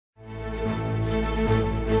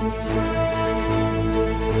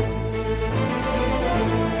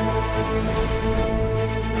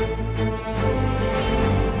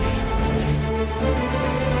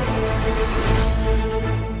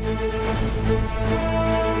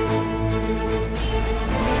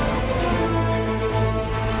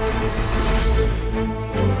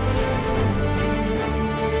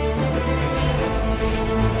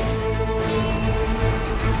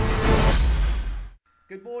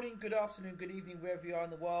morning, good afternoon, good evening, wherever you are in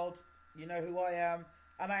the world. You know who I am.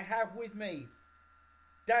 And I have with me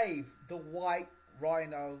Dave, the White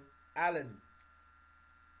Rhino Allen.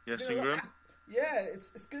 Yes, Ingram. Yeah,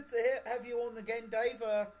 it's good to have you on again, Dave.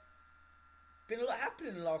 Been a lot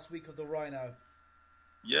happening in the last week of the Rhino.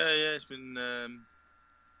 Yeah, it's been a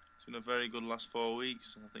very good last 4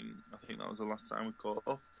 weeks. I think that was the last time we caught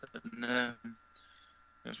up, and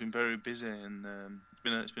it's been very busy, and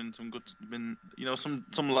it's been some good,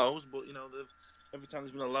 some lows, but every time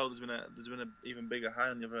there's been a low, there's been a even bigger high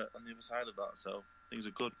on the other side of that. So things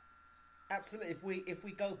are good. Absolutely. If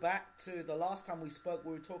we go back to the last time we spoke,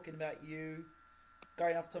 we were talking about you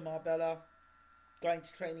going off to Marbella, going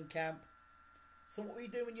to training camp. So what were you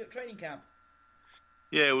doing when you were at training camp?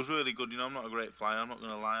 Yeah, it was really good. I'm not a great flyer. I'm not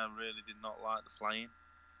going to lie. I really did not like the flying.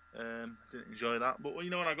 Didn't enjoy that. But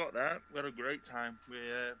when I got there, we had a great time. We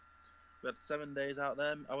had 7 days out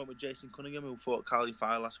there. I went with Jason Cunningham, who fought Carly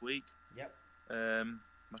Fire last week. Yep.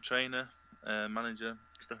 My trainer, manager,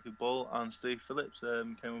 Steffi Bull, and Steve Phillips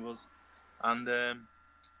came with us. And we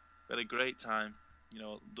had a great time.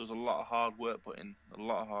 There was a lot of hard work put in. A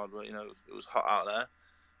lot of hard work. It was hot out there.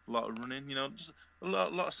 A lot of running. Just a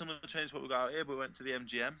lot of similar trains to what we got out here. But we went to the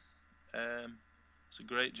MGM. It's a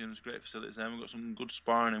great gym. It's great facilities there. We've got some good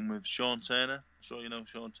sparring in with Sean Turner. I'm sure you know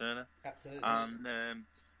Sean Turner. Absolutely. And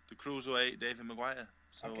the cruiserweight David Maguire.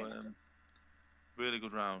 So okay. Really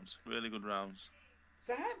good rounds. Really good rounds.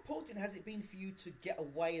 So how important has it been for you to get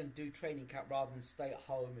away and do training camp rather than stay at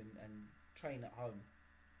home and train at home?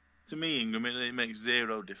 To me, Ingram, it makes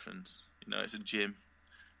zero difference. It's a gym.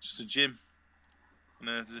 It's just a gym.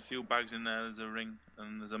 There's a few bags in there, there's a ring,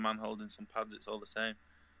 and there's a man holding some pads. It's all the same.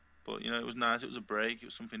 But, it was nice. It was a break. It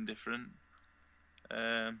was something different.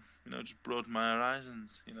 Just broadened my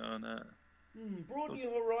horizons, broaden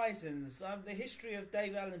your horizons. The history of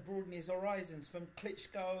Dave Allen broadening his horizons from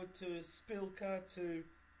Klitschko to Spilka to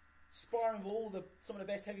sparring with some of the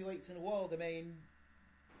best heavyweights in the world. I mean,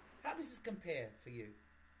 how does this compare for you?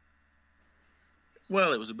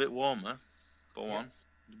 Well, it was a bit warmer, for one.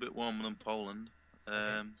 It was a bit warmer than Poland.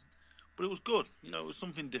 But it was good. It was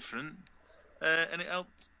something different. And it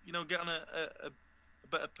helped, get on a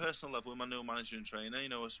better personal level with my new manager and trainer.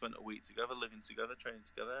 I spent a week together, living together, training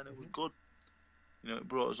together, and it was good. It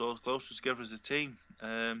brought us all closer together as a team.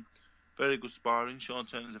 Very good sparring. Sean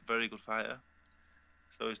Turner's a very good fighter.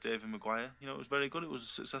 So is David Maguire. It was very good. It was a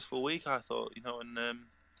successful week, I thought.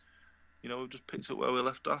 We just picked up where we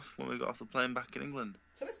left off when we got off the plane back in England.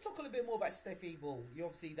 So let's talk a little bit more about Steffi Bull.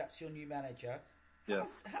 Obviously, that's your new manager.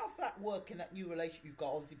 How's that working, that new relationship you've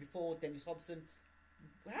got? Obviously, before Dennis Hobson.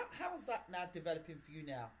 How is that now developing for you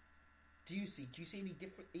now? Do you see any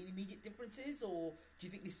immediate differences, or do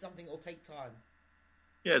you think this is something that will take time?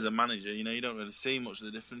 Yeah, as a manager, you don't really see much of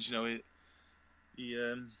the difference. They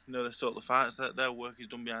sort of fights. Their work is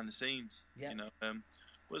done behind the scenes. Yeah.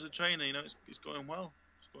 But as a trainer, it's going well.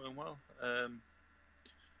 It's going well.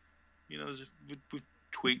 We've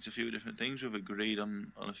tweaked a few different things. We've agreed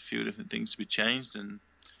on a few different things to be changed and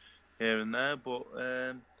here and there. But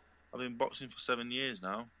I've been boxing for 7 years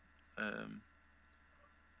now,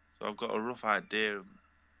 so I've got a rough idea of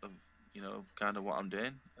kind of what I'm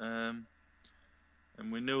doing.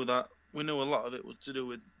 And we knew a lot of it was to do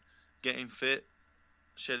with getting fit,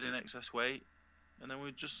 shedding excess weight, and then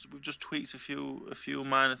we've just tweaked a few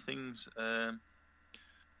minor things.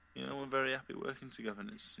 We're very happy working together,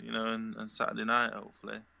 and it's and Saturday night,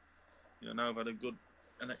 hopefully, now I've had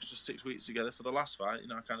an extra 6 weeks together for the last fight.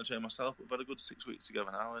 I kind of trained myself, but we've had a good 6 weeks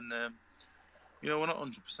together now, and we're not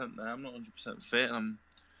 100% there. I'm not 100% fit, and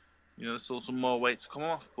there's still some more weight to come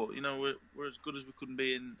off, but we're as good as we couldn't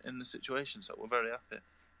be in the situation, so we're very happy.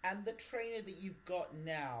 And the trainer that you've got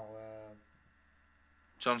now,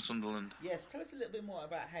 John Sunderland. Yes, tell us a little bit more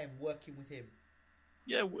about him, working with him.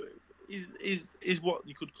 Yeah, he's what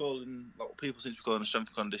you could call what people seem to be calling a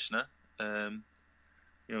strength conditioner.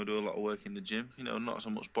 Do a lot of work in the gym. Not so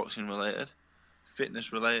much boxing related,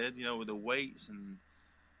 fitness related. With the weights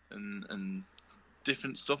and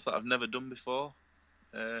different stuff that I've never done before.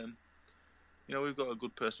 We've got a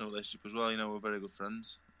good personal relationship as well. We're very good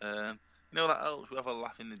friends. That helps. We have a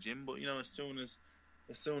laugh in the gym, but as soon as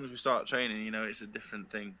we start training, it's a different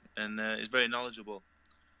thing, and he's very knowledgeable.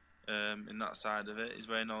 In that side of it, he's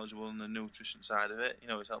very knowledgeable in the nutrition side of it.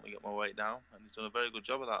 He's helped me get my weight down, and he's done a very good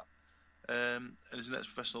job of that. And he's an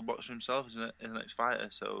ex-professional boxer himself, he's an ex-fighter,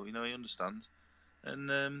 so he understands.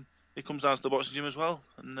 And he comes down to the boxing gym as well,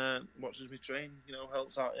 and watches me train.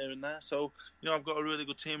 Helps out here and there. So I've got a really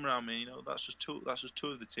good team around me. That's just two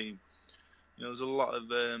of the team. There's a lot of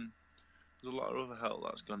other help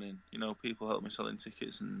that's gone in. People help me selling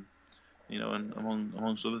tickets and and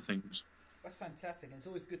amongst other things. That's fantastic, and it's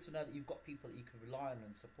always good to know that you've got people that you can rely on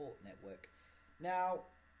and support network. Now,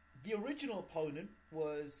 the original opponent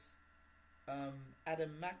was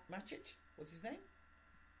Adam Macic. What's his name?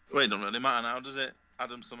 Wait, don't really matter now, does it?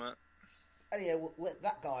 Adam Summit. Yeah,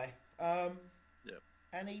 that guy. Yeah.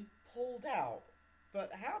 And he pulled out.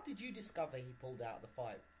 But how did you discover he pulled out of the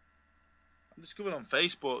fight? I discovered on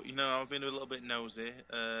Facebook. I've been a little bit nosy.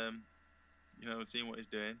 Seeing what he's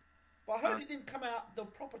doing. But I heard it didn't come out the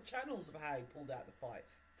proper channels of how he pulled out the fight.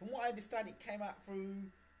 From what I understand, it came out through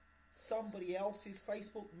somebody else's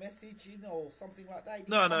Facebook messaging or something like that.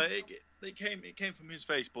 It came from his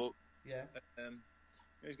Facebook. Yeah.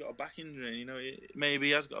 He's got a back injury. Maybe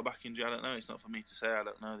he has got a back injury. I don't know. It's not for me to say. I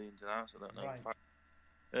don't know the ins and outs. I don't know the fact.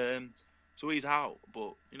 So he's out.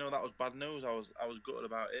 But that was bad news. I was gutted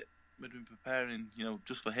about it. We'd been preparing,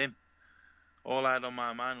 just for him. All I had on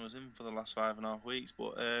my mind was him for the last 5.5 weeks.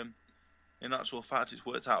 But in actual fact, it's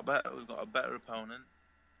worked out better. We've got a better opponent,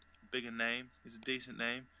 a bigger name. He's a decent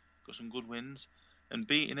name. Got some good wins. And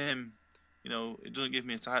beating him, it doesn't give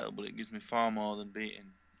me a title, but it gives me far more than beating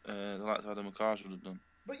the likes of Adam McCarthy would have done.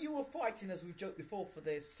 But you were fighting, as we've joked before, for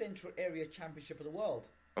the Central Area Championship of the world.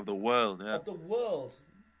 Of the world, yeah. Of the world.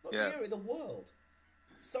 Not the area, the world.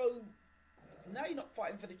 So, now you're not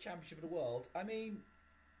fighting for the Championship of the world. I mean,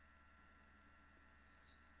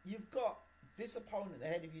 you've got this opponent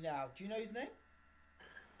ahead of you now. Do you know his name?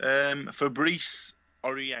 Fabrice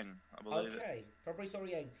Aurieng, I believe. Okay, Fabrice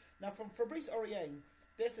Aurieng. Now, from Fabrice Aurieng,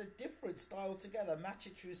 there's a different style altogether.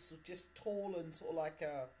 Macic was just tall and sort of like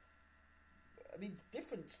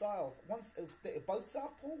different styles. Both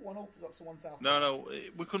southpaw, one orthodox and one southpaw. No,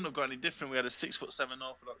 we couldn't have got any different. We had a 6'7"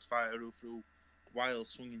 orthodox fighter who threw wild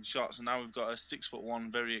swinging shots, and now we've got a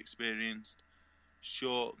 6'1", very experienced,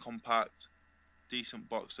 short, compact, decent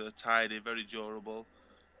boxer, tidy, very durable.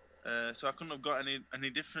 So I couldn't have got any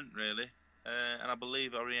different really. And I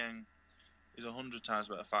believe Aurieng is 100 times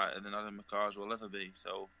better fighter than Adam McCarthy will ever be.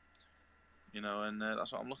 So, and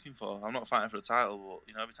that's what I'm looking for. I'm not fighting for a title,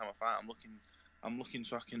 but every time I fight, I'm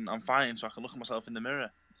fighting so I can look at myself in the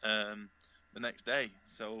mirror the next day.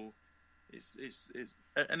 So it's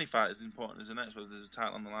any fight is important as the next, whether there's a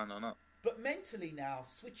title on the line or not. But mentally now,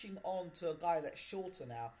 switching on to a guy that's shorter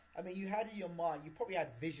now. I mean, you had in your mind, you probably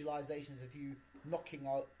had visualizations of you knocking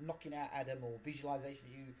out Adam, or visualization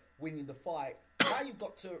of you winning the fight. Now you've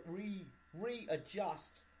got to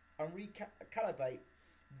readjust and recalibrate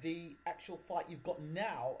the actual fight you've got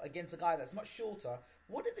now against a guy that's much shorter.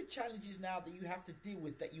 What are the challenges now that you have to deal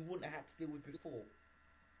with that you wouldn't have had to deal with before?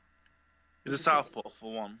 There's a southpaw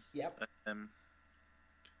for one. Yep.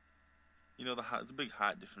 It's a big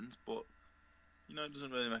height difference, but it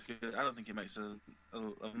doesn't really make it. I don't think it makes a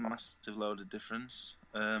massive load of difference.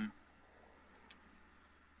 There's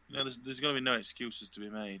going to be no excuses to be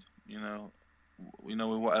made. With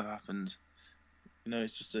whatever happened.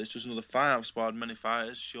 It's just another fight. I've sparred many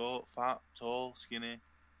fighters: short, fat, tall, skinny,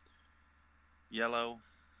 yellow,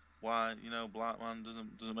 white. Black man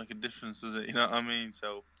doesn't make a difference, does it? You know what I mean?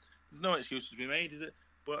 So there's no excuses to be made, is it?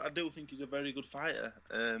 But I do think he's a very good fighter.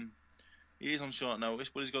 He is on short notice,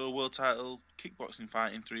 but he's got a world title kickboxing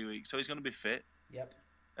fight in 3 weeks, so he's going to be fit. Yep.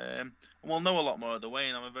 And we'll know a lot more of the way,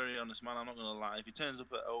 and I'm a very honest man. I'm not going to lie. If he turns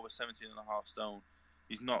up at over 17.5 stone,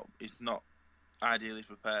 he's not ideally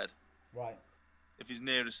prepared. Right. If he's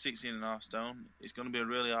near as 16.5 stone, it's going to be a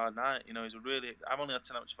really hard night. I've only had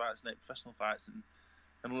 10 amateur fights and 8 professional fights,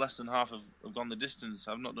 and less than half have gone the distance.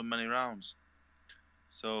 I've not done many rounds.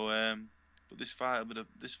 So, but this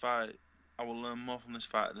fight, I will learn more from this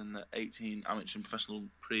fight than the 18 amateur and professional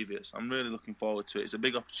previous. I'm really looking forward to it. It's a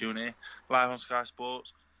big opportunity, live on Sky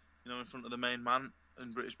Sports, in front of the main man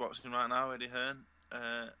in British boxing right now, Eddie Hearn,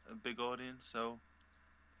 a big audience. So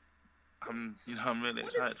I'm really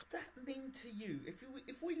excited. What does that mean to you?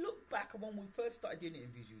 If we look back on when we first started doing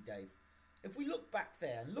interviews with you, Dave, if we look back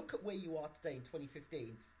there and look at where you are today in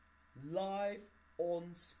 2015, live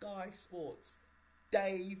on Sky Sports,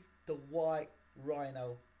 Dave the White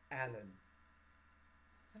Rhino Allen.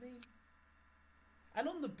 I mean, and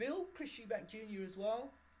on the bill, Chris Eubank Jr. as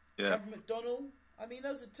well. Yeah. Kevin McDonald. I mean,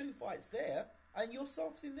 those are 2 fights there, and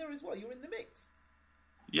yourself's in there as well. You're in the mix.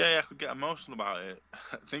 Yeah, I could get emotional about it,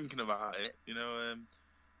 thinking about it.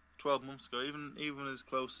 12 months ago, even as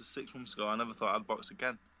close as 6 months ago, I never thought I'd box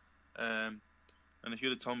again. And if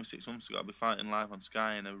you'd have told me 6 months ago I'd be fighting live on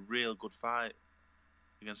Sky in a real good fight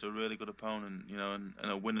against a really good opponent, and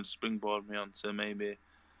a win and springboard me on to maybe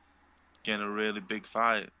getting a really big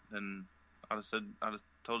fight, then I'd have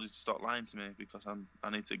told you to stop lying to me, because I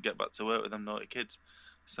need to get back to work with them naughty kids.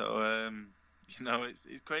 So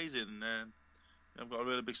it's crazy, and I've got a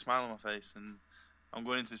really big smile on my face, and I'm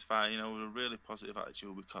going into this fight, with a really positive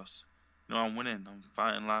attitude because, I'm winning. I'm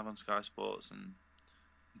fighting live on Sky Sports and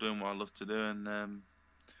doing what I love to do, and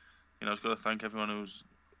I've got to thank everyone who's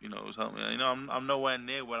helped me. I'm nowhere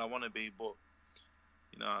near where I want to be, but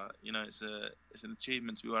it's an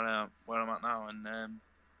achievement to be where I'm at now, and I'm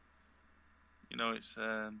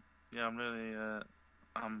really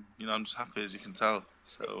I'm just happy, as you can tell.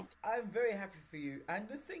 So I'm very happy for you, and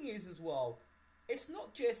the thing is as well, it's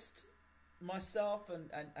not just myself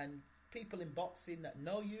and people in boxing that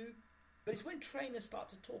know you, but it's when trainers start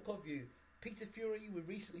to talk of you. Peter Fury, we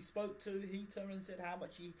recently spoke to, he turned and said how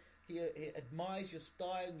much he admires your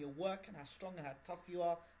style and your work and how strong and how tough you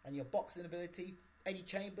are and your boxing ability. Eddie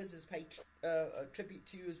Chambers has paid a tribute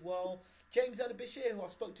to you as well. James Adebishir, who I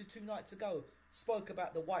spoke to 2 nights ago, spoke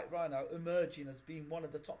about the White Rhino emerging as being one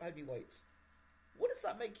of the top heavyweights. What does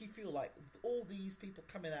that make you feel like, with all these people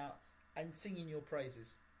coming out and singing your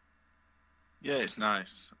praises? Yeah, it's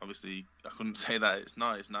nice. Obviously, I couldn't say that it's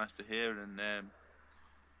not. It's nice to hear, and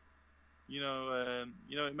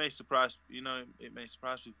it may surprise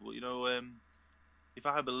people. If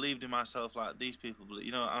I had believed in myself like these people,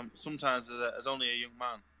 I'm sometimes as only a young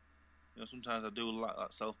man, sometimes I do lack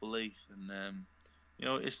that self-belief, and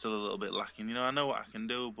it's still a little bit lacking. I know what I can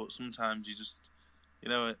do, but sometimes you just,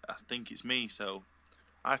 I think it's me, so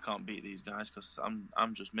I can't beat these guys because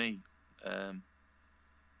I'm just me.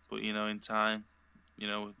 But in time,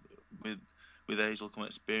 with age will come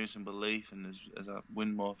experience and belief, and as I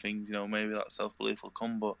win more things, maybe that self-belief will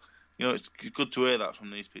come. But it's good to hear that from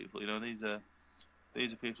these people.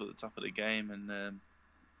 These are people at the top of the game, and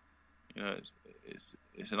it's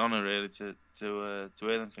an honour really to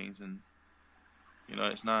hear them things, and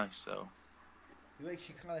it's nice. So it makes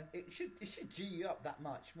you it should G you up that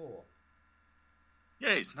much more.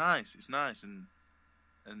 Yeah, it's nice, and it's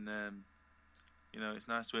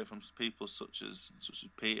nice to hear from people such as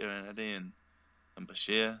Peter and Eddie and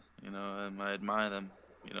Bashir. I admire them,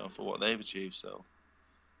 for what they've achieved. So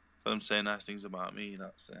for them saying nice things about me,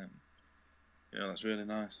 that's really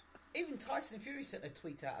nice. Even Tyson Fury sent a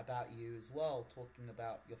tweet out about you as well, talking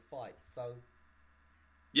about your fight. So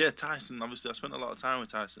yeah, Tyson. Obviously, I spent a lot of time with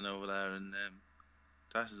Tyson over there, and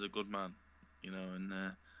Tyson's a good man, and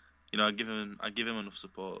I give him enough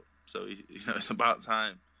support. So it's about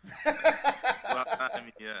time.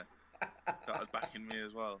 Yeah, got us backing me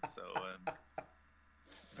as well. So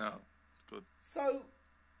no, good. So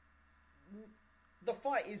the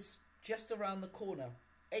fight is just around the corner.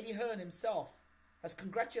 Eddie Hearn himself has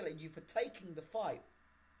congratulated you for taking the fight.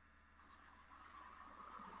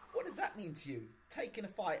 What does that mean to you? Taking a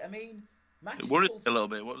fight? I mean, it worries a little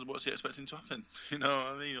bit. What's he expecting to happen?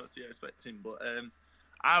 What's he expecting? But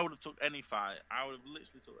I would have took any fight. I would have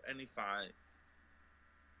literally took any fight.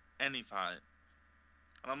 And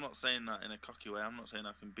I'm not saying that in a cocky way. I'm not saying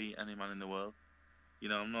I can beat any man in the world.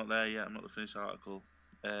 I'm not there yet. I'm not the finished article.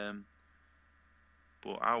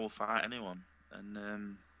 But I will fight anyone.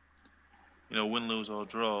 And, win, lose or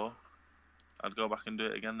draw, I'd go back and do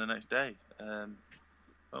it again the next day. I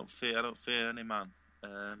don't fear any man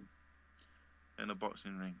in a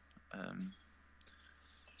boxing ring.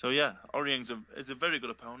 So yeah, Aurieng is a very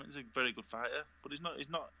good opponent. He's a very good fighter, but he's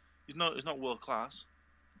not world class.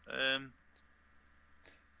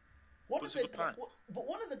 One of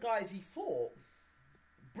the guys he fought,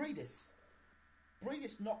 Breedis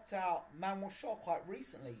knocked out Manuel Shaw quite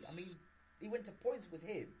recently. I mean, he went to points with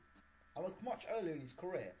him. I was much earlier in his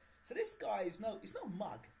career. So this guy is no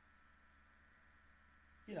mug.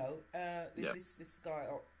 This guy,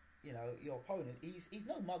 your opponent, he's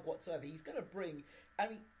no mug whatsoever. He's going to bring. I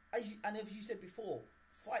mean, as you said before,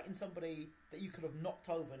 fighting somebody that you could have knocked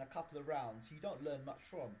over in a couple of rounds, you don't learn much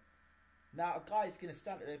from. Now a guy's going to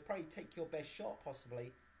stand there, probably take your best shot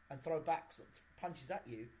possibly, and throw back punches at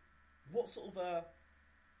you. What sort of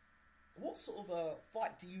a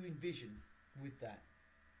fight do you envision with that?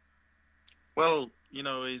 Well,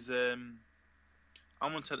 he's I'm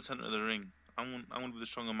going to take the centre of the ring. I'm going to be the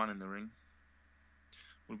stronger man in the ring.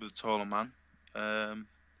 I'm going to be the taller man, and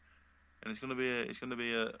it's going to be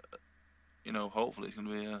a hopefully it's going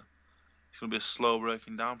to be a slow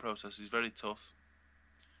breaking down process. He's very tough,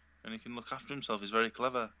 and he can look after himself. He's very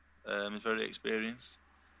clever. He's very experienced.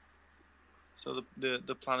 So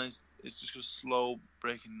the plan is just a slow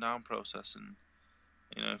breaking down process, and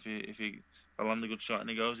if I land a good shot and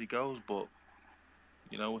he goes. But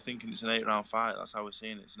we're thinking it's an 8-round fight. That's how we're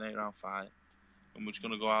seeing it. It's an 8-round fight, and we're just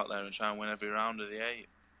going to go out there and try and win every round of the 8,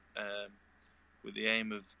 with the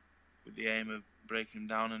aim of breaking him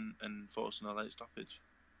down and forcing a late stoppage.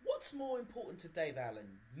 What's more important to Dave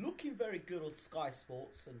Allen? Looking very good on Sky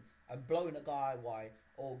Sports and blowing a guy away,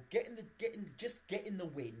 or getting the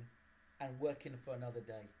win and working for another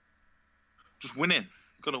day? Just winning.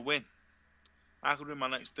 Got to win. I could win my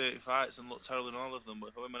next 30 fights and look terrible in all of them, but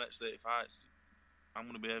if I win my next 30 fights, I'm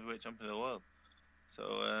going to be heavyweight champion of the world.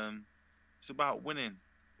 So it's about winning.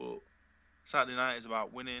 But Saturday night is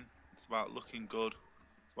about winning. It's about looking good.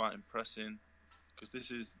 It's about impressing. Because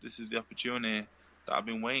this is the opportunity that I've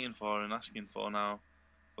been waiting for and asking for now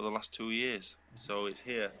for the last 2 years. So it's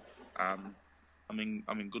here. I'm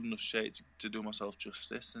in good enough shape to do myself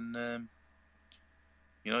justice, and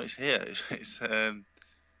it's here. It's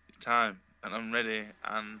time, and I'm ready.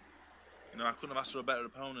 And I couldn't have asked for a better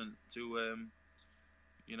opponent. It's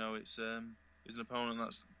an opponent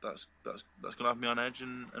that's going to have me on edge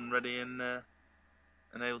and ready and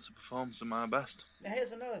able to perform to my best. Now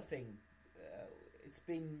here's another thing. It's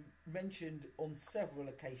been mentioned on several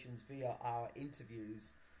occasions via our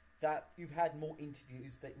interviews that you've had more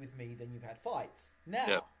interviews with me than you've had fights.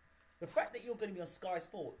 Now, The fact that you're going to be on Sky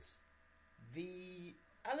Sports, the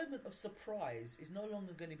element of surprise is no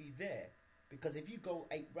longer going to be there, because if you go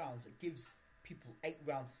 8 rounds, it gives people 8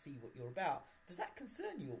 rounds to see what you're about. Does that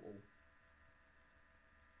concern you at all?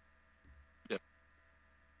 Yeah.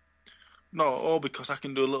 No, all because I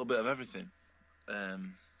can do a little bit of everything.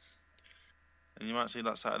 And you might see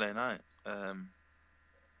that Saturday night.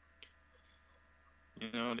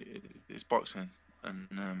 It's boxing, and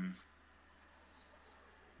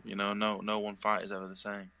no one fight is ever the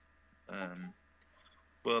same.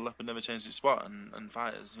 World Leopard never changed its spot, and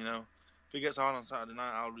fighters, if it gets hard on Saturday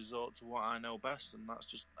night, I'll resort to what I know best, and that's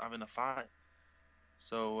just having a fight.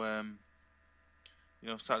 So,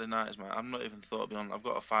 Saturday night is I've not even thought beyond. I've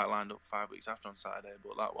got a fight lined up 5 weeks after on Saturday,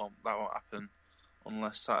 but that won't happen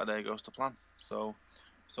unless Saturday goes to plan. So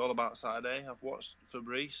it's all about Saturday. I've watched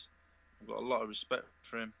Fabrice. I've got a lot of respect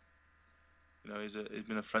for him. He's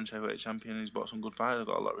been a French heavyweight champion. He's bought some good fights. I've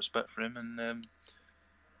got a lot of respect for him, and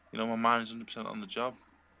my mind is 100% on the job.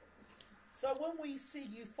 So when we see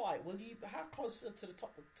you fight, how close to the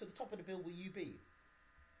top of the bill will you be?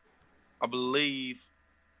 I believe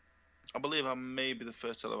I may be the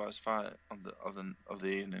first televised fight of the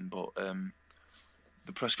evening, but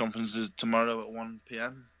the press conference is tomorrow at 1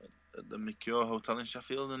 p.m. at the Mercure Hotel in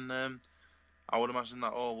Sheffield, and I would imagine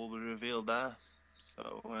that all will be revealed there.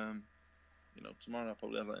 So, tomorrow I'll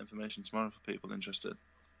probably have that information tomorrow for people interested.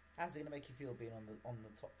 How's it going to make you feel being on the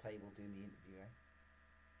top table doing the interview,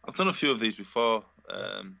 I've done a few of these before.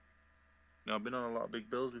 I've been on a lot of big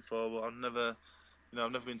bills before, but I've never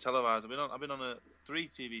been televised. I've been on 3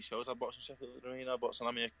 TV shows. I've boxed in Sheffield at Rhino, boxed on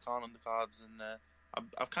Amir Khan undercards, and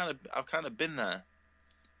I've kind of been there,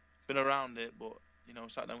 been around it. But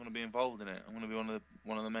Saturday I'm going to be involved in it. I'm going to be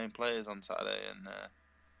one of the main players on Saturday, and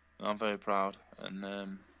I'm very proud. And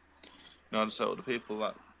I just hope the people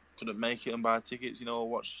that couldn't make it and buy tickets, we'll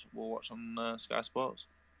watch on Sky Sports.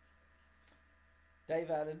 Dave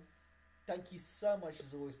Allen, thank you so much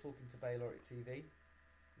as always talking to Bayloric TV.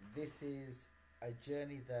 This is a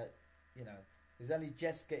journey that, is only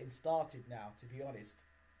just getting started now, to be honest.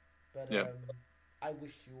 But I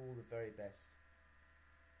wish you all the very best.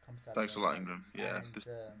 Come Saturday. Thanks a lot, Ingram. Yeah. And, it's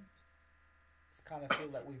kind of feel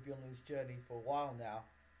that we've been on this journey for a while now,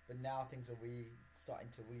 but now things are really starting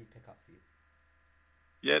to pick up for you.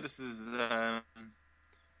 Yeah, this is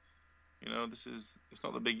it's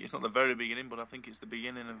not the very beginning, but I think it's the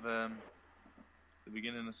beginning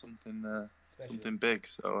of something big.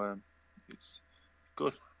 So it's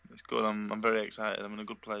good. It's good. I'm very excited. I'm in a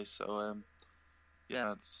good place. So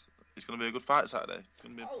it's going to be a good fight Saturday. It's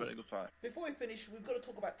going to be a very good fight. Before we finish, we've got to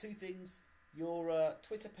talk about 2 things: your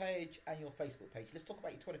Twitter page and your Facebook page. Let's talk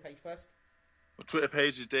about your Twitter page first. My Twitter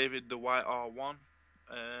page is David the YR1.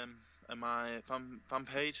 And my fan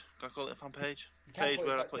page, can I call it a fan page? The page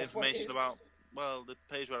where I put information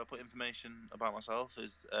about myself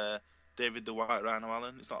is David the White Rhino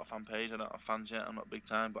Allen. It's not a fan page. I don't have fans yet. I'm not big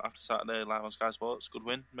time. But after Saturday, live on Sky Sports, good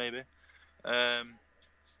win, maybe.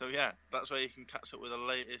 So yeah, that's where you can catch up with the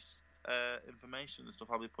latest information and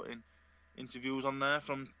stuff. I'll be putting interviews on there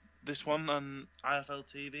from this one and IFL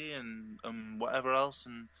TV and whatever else.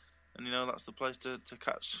 And that's the place to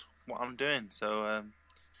catch what I'm doing. So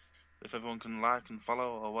if everyone can like and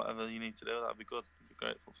follow or whatever you need to do, that'd be good. I'd be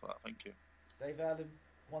grateful for that. Thank you. Dave Allen,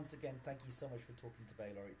 once again, thank you so much for talking to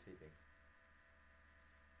Bayloric TV.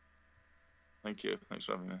 Thank you. Thanks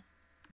for having me.